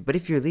not lazy. But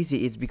if you're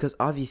lazy, it's because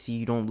obviously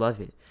you don't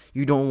love it.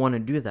 You don't want to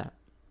do that.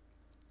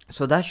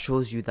 So that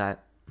shows you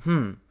that,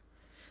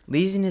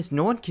 laziness,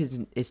 no one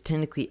is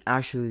technically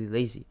actually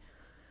lazy.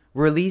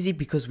 We're lazy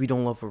because we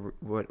don't love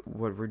what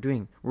we're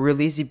doing. We're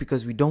lazy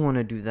because we don't want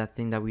to do that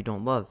thing that we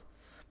don't love.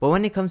 But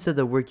when it comes to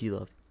the work you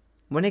love,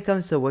 when it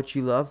comes to what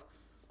you love,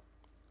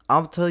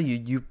 I'll tell you,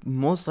 you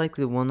most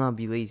likely will not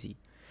be lazy.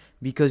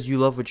 Because you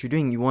love what you're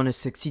doing. You want to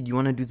succeed. You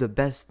want to do the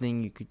best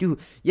thing you could do.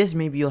 Yes,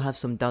 maybe you'll have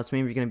some doubts.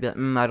 Maybe you're going to be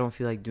like, I don't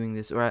feel like doing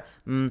this.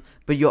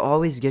 But you'll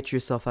always get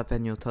yourself up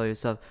and you'll tell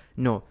yourself,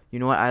 no, you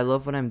know what? I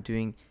love what I'm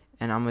doing.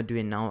 and I'm gonna do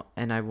it now,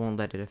 and I won't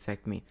let it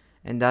affect me.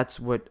 And that's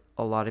what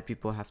a lot of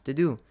people have to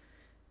do.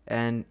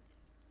 And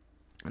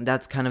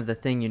that's kind of the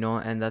thing,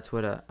 and that's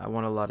what I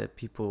want a lot of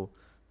people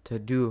to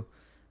do,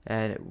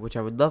 and which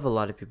I would love a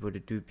lot of people to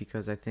do,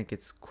 because I think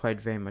it's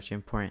quite very much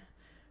important,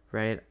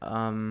 right?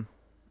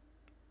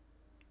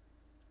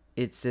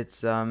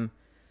 It's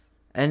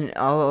and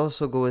I'll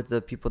also go with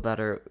the people that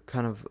are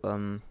kind of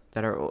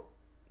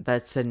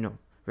that said no,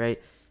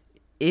 right?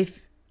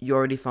 If you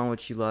already found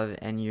what you love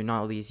and you're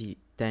not lazy,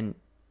 then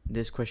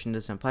this question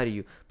doesn't apply to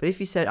you. But if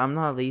you said, I'm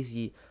not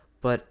lazy,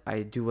 but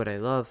I do what I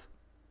love,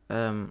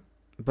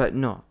 but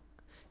no.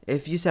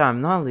 If you said,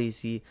 I'm not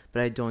lazy,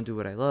 but I don't do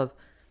what I love,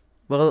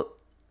 well,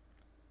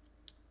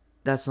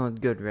 that's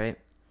not good, right?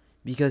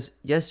 Because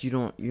yes,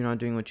 you're not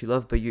doing what you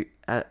love, but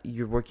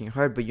you're working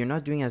hard, but you're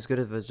not doing as good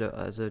of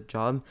a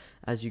job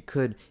as you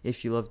could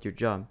if you loved your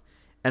job.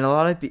 And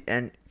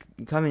and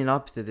coming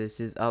up to this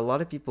is a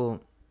lot of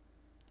people,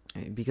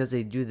 because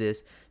they do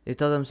this, they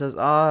tell themselves,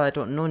 I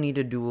don't no need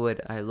to do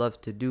what I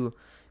love to do,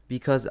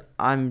 because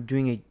I'm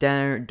doing a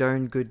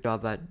darn good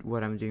job at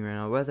what I'm doing right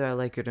now. Whether I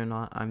like it or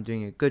not, I'm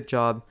doing a good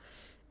job,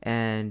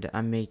 and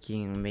I'm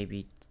making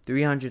maybe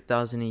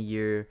 300,000 a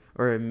year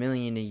or a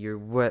million a year.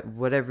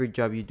 Whatever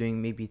job you're doing,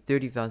 maybe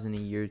 30,000 a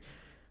year,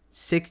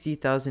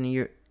 60,000 a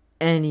year,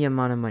 any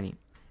amount of money.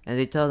 And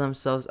they tell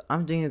themselves,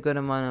 I'm doing a good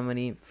amount of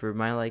money for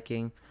my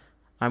liking.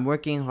 I'm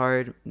working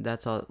hard.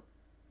 That's all.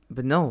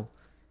 But no,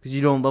 because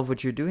you don't love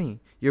what you're doing.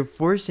 You're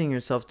forcing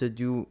yourself to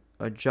do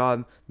a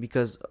job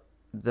because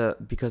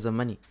of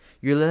money.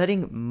 You're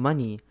letting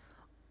money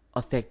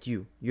affect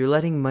you. You're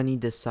letting money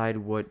decide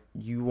what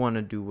you want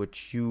to do,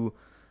 what you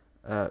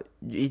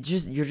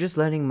you're just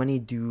letting money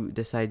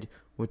decide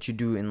what you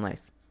do in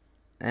life.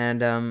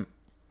 And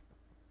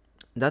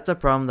that's a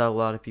problem that a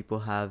lot of people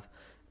have,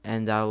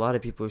 and that a lot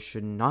of people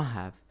should not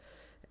have.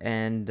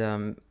 And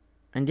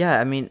yeah,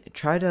 I mean,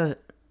 try to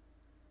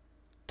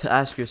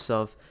ask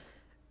yourself,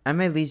 am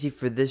I lazy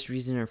for this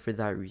reason or for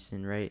that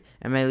reason, right?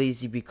 Am I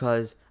lazy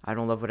because I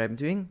don't love what I'm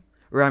doing?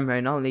 Or am I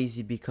not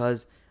lazy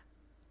because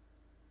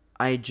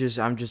I'm just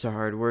a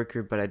hard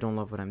worker, but I don't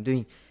love what I'm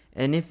doing?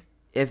 And if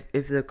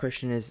the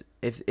question is,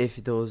 if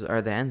those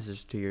are the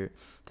answers to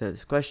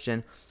this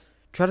question,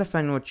 try to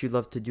find what you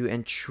love to do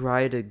and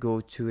try to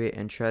go to it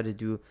and try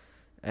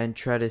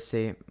to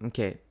say,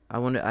 okay, I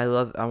want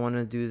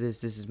to do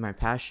this. This is my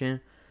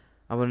passion.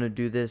 I want to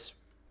do this.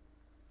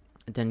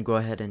 Then go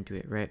ahead and do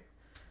it, right?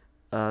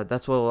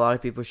 That's what a lot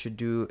of people should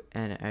do,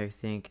 and I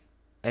think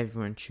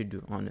everyone should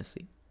do,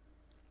 honestly.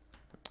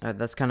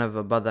 That's kind of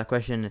about that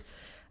question.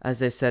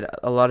 As I said,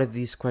 a lot of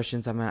these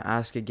questions I'm going to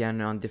ask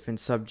again on different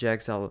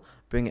subjects. I'll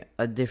bring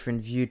a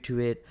different view to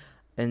it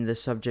in the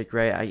subject,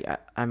 right?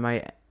 I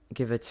might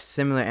give a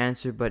similar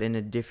answer, but in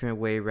a different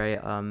way, right?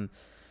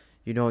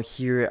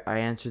 Here I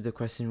answered the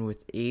question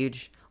with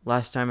age.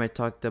 Last time I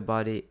talked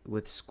about it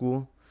with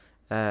school.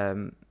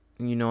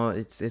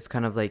 It's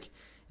kind of like,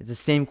 it's the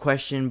same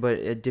question, but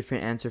a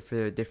different answer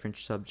for a different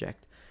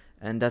subject.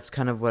 And that's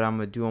kind of what I'm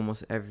going to do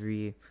almost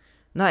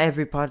not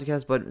every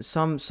podcast, but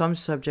some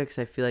subjects.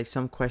 I feel like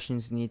some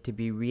questions need to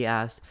be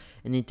re-asked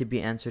and need to be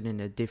answered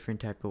in a different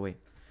type of way.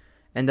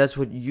 And that's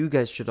what you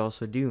guys should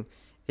also do.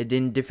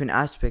 In different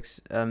aspects,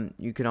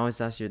 you can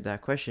always ask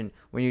that question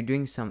when you're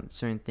doing some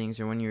certain things,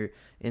 or when you're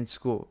in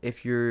school.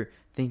 If you're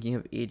thinking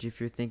of age, if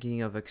you're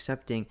thinking of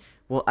accepting,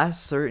 well,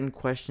 ask certain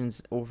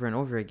questions over and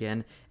over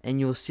again,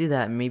 and you'll see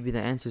that maybe the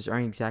answers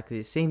aren't exactly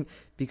the same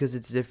because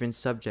it's different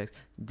subjects.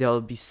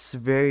 They'll be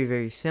very,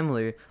 very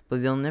similar,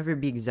 but they'll never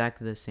be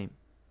exactly the same.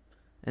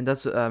 And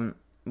that's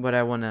what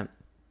I want to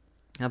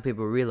help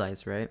people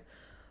realize, right?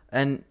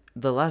 And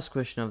the last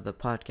question of the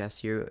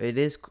podcast here, it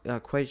is a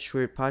quite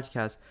short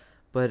podcast,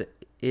 but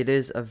it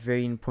is a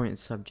very important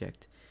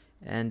subject.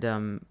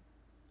 And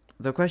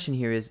the question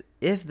here is,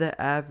 if the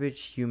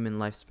average human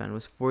lifespan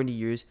was 40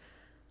 years,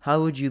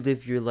 how would you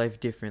live your life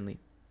differently?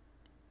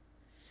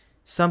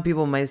 Some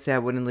people might say I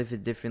wouldn't live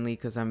it differently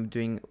because I'm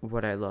doing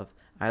what I love.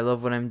 I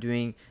love what I'm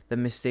doing. The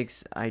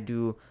mistakes I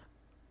do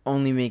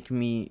only make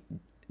me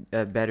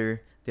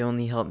better. They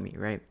only help me,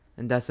 right?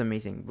 And that's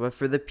amazing. But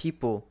for the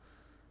people,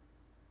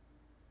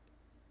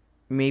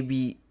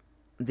 maybe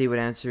they would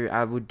answer,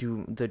 I would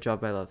do the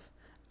job I love.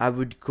 I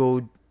would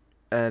go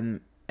go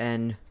on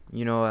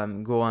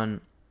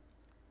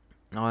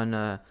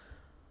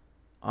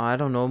I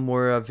don't know,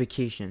 more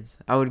vacations.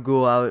 I would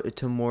go out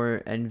to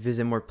more and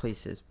visit more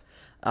places.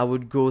 I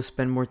would go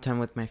spend more time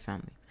with my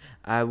family.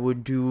 I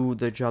would do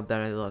the job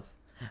that I love.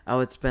 I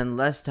would spend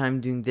less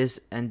time doing this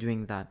and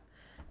doing that.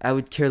 I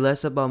would care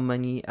less about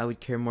money. I would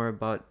care more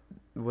about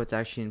what's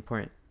actually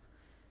important.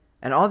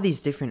 And all these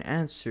different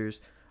answers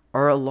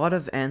are a lot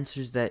of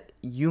answers that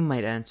you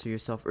might answer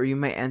yourself, or you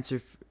might answer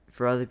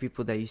for other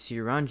people that you see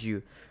around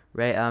you,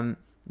 right?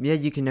 Yeah,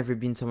 you can never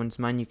be in someone's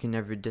mind. You can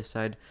never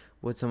decide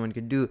what someone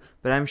could do.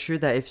 But I'm sure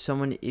that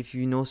if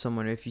you know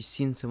someone, or if you've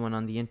seen someone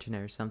on the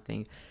internet or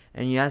something,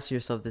 and you ask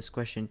yourself this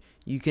question,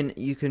 you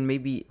can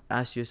maybe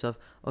ask yourself,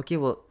 okay,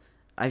 well,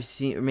 I've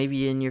seen, or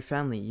maybe in your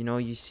family,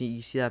 you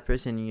see that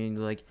person, and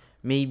you're like,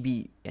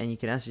 maybe, and you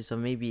can ask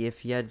yourself, maybe if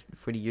he had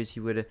 40 years, he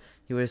would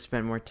have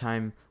spent more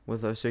time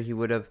with us, or he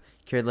would have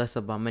cared less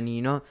about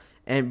money,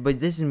 And but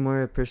this is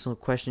more a personal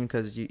question,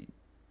 because you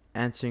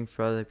answering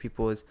for other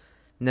people is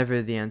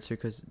never the answer,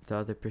 because the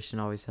other person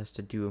always has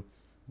to do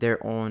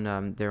their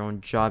own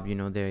job.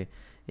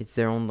 It's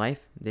their own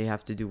life. They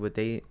have to do what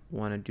they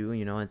want to do.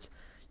 It's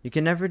you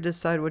can never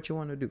decide what you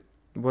want to do,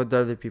 what the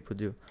other people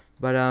do.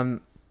 But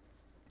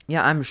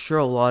yeah, I'm sure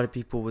a lot of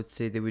people would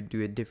say they would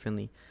do it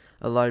differently.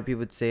 A lot of people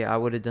would say, I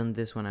would have done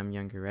this when I'm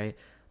younger, right?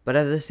 But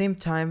at the same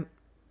time,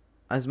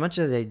 as much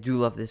as I do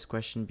love this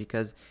question,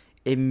 because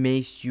it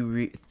makes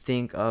you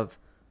think of,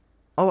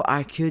 oh,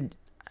 I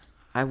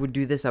would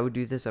do this, I would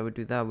do this, I would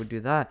do that, I would do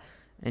that.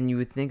 And you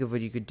would think of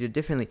what you could do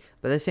differently.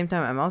 But at the same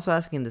time, I'm also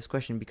asking this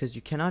question because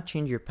you cannot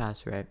change your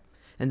past, right?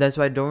 And that's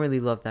why I don't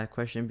really love that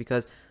question,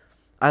 because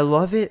I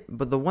love it,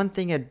 but the one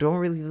thing I don't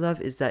really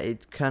love is that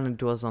it kind of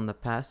dwells on the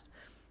past.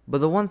 But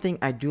the one thing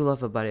I do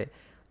love about it,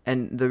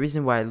 and the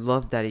reason why I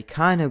love that it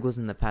kind of goes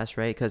in the past,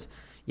 right? Because,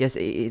 yes,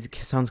 it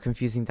sounds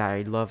confusing that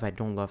I love, I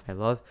don't love, I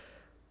love.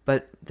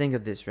 But think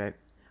of this, right?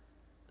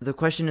 The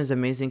question is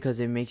amazing because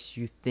it makes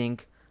you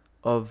think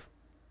of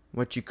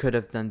what you could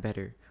have done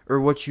better, or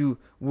what you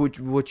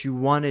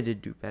wanted to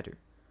do better.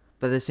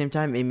 But at the same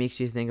time, it makes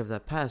you think of the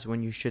past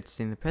when you should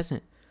stay in the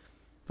present.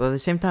 But at the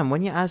same time,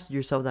 when you ask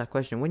yourself that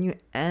question, when you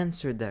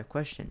answered that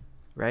question,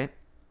 right?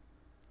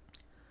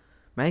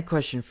 My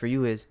question for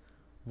you is,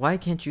 why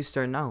can't you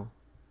start now?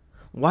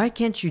 Why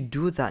can't you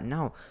do that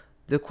now?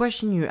 The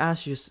question you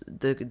ask,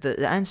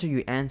 the answer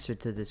you answered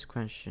to this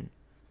question,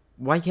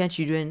 why can't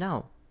you do it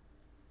now?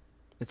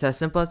 It's as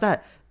simple as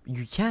that.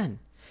 You can.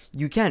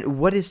 You can.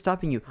 What is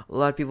stopping you? A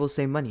lot of people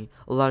say money.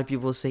 A lot of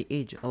people say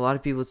age. A lot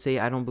of people say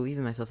I don't believe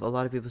in myself. A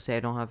lot of people say I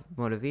don't have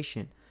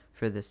motivation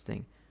for this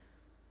thing.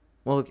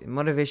 Well,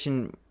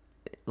 motivation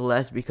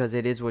less because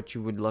it is what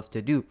you would love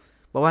to do.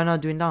 But why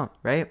not do it now,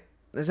 right?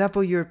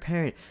 Example, you're a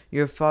parent,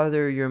 your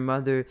father, your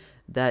mother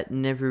that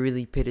never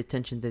really paid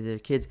attention to their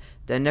kids,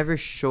 that never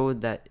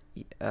showed that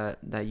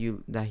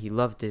he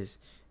loved his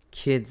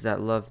kids,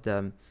 that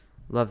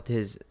loved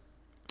his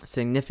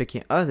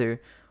significant other.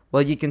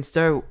 Well, you can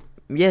start.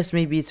 Yes,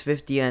 maybe it's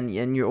 50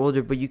 and you're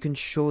older, but you can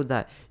show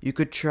that. You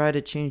could try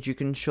to change. You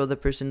can show the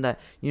person that,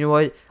 you know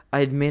what, I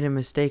had made a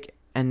mistake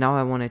and now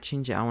I want to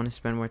change it. I want to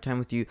spend more time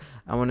with you.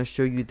 I want to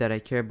show you that I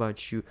care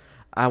about you.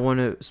 I want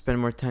to spend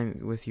more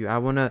time with you. I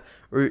want to,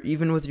 or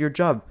even with your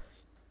job.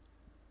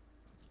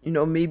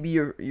 Maybe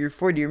you're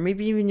 40, or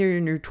maybe even you're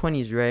in your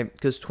 20s, right?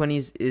 Because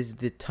 20s is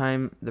the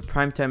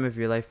prime time of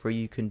your life where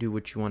you can do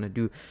what you want to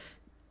do.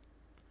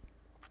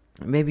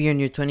 Maybe you're in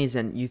your 20s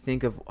and you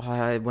think of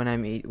when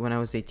I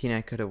was 18,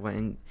 I could have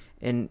went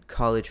in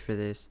college for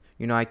this.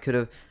 I could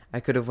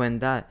have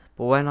went that.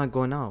 But why not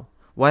go now?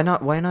 Why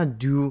not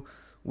do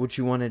what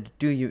you wanted to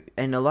do?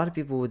 And a lot of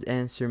people would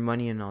answer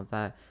money and all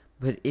that.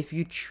 But if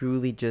you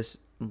truly just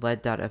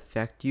let that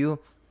affect you,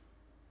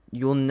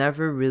 you'll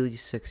never really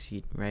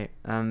succeed, right?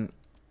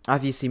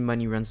 Obviously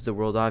money runs the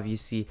world.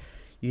 Obviously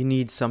you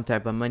need some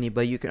type of money,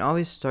 but you can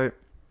always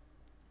start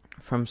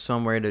from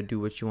somewhere to do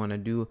what you want to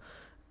do.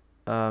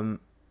 And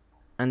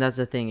that's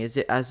the thing,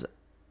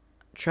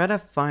 try to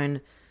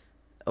find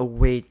a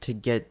way to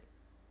get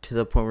to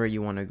the point where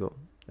you want to go.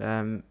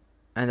 And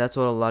that's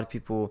what a lot of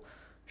people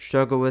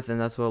struggle with,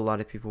 and that's what a lot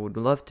of people would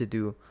love to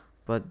do,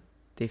 but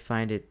they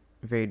find it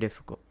very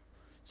difficult.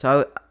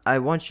 So I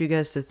want you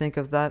guys to think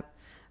of that.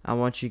 I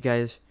want you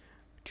guys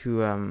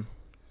to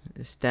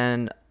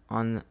stand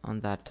on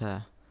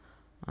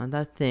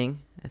that thing,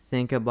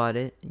 think about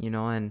it,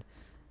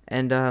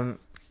 and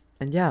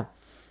yeah.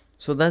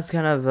 So that's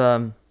kind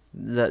of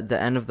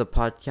the end of the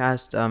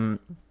podcast.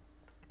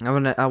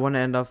 I wanna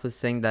end off with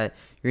saying that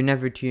you're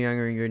never too young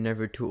or you're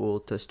never too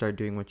old to start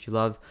doing what you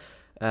love.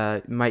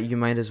 You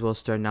might as well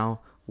start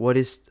now. What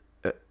is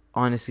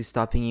honestly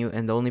stopping you?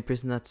 And the only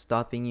person that's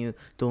stopping you,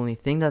 the only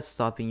thing that's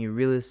stopping you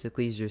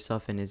realistically is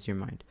yourself and is your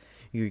mind.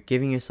 You're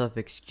giving yourself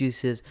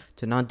excuses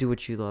to not do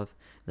what you love,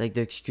 like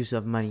the excuse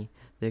of money,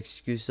 the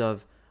excuse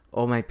of,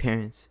 oh, my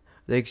parents,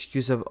 the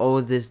excuse of,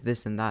 oh,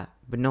 this and that.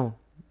 But no,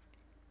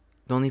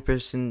 the only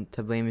person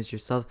to blame is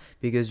yourself,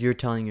 because you're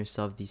telling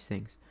yourself these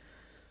things.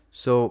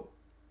 So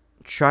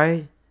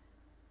try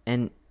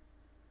and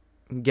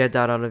get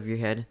that out of your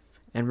head.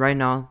 And right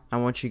now, I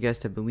want you guys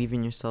to believe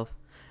in yourself.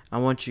 I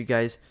want you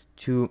guys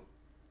to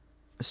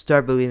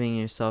start believing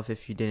in yourself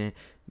if you didn't.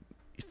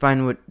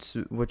 Find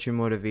what's your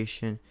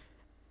motivation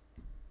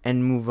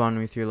and move on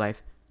with your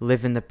life.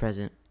 Live in the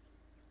present.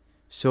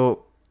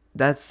 So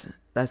that's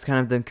kind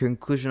of the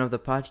conclusion of the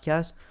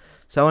podcast.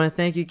 So I want to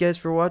thank you guys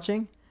for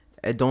watching.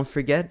 And don't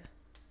forget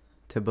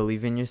to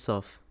believe in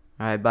yourself.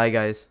 All right, bye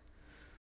guys.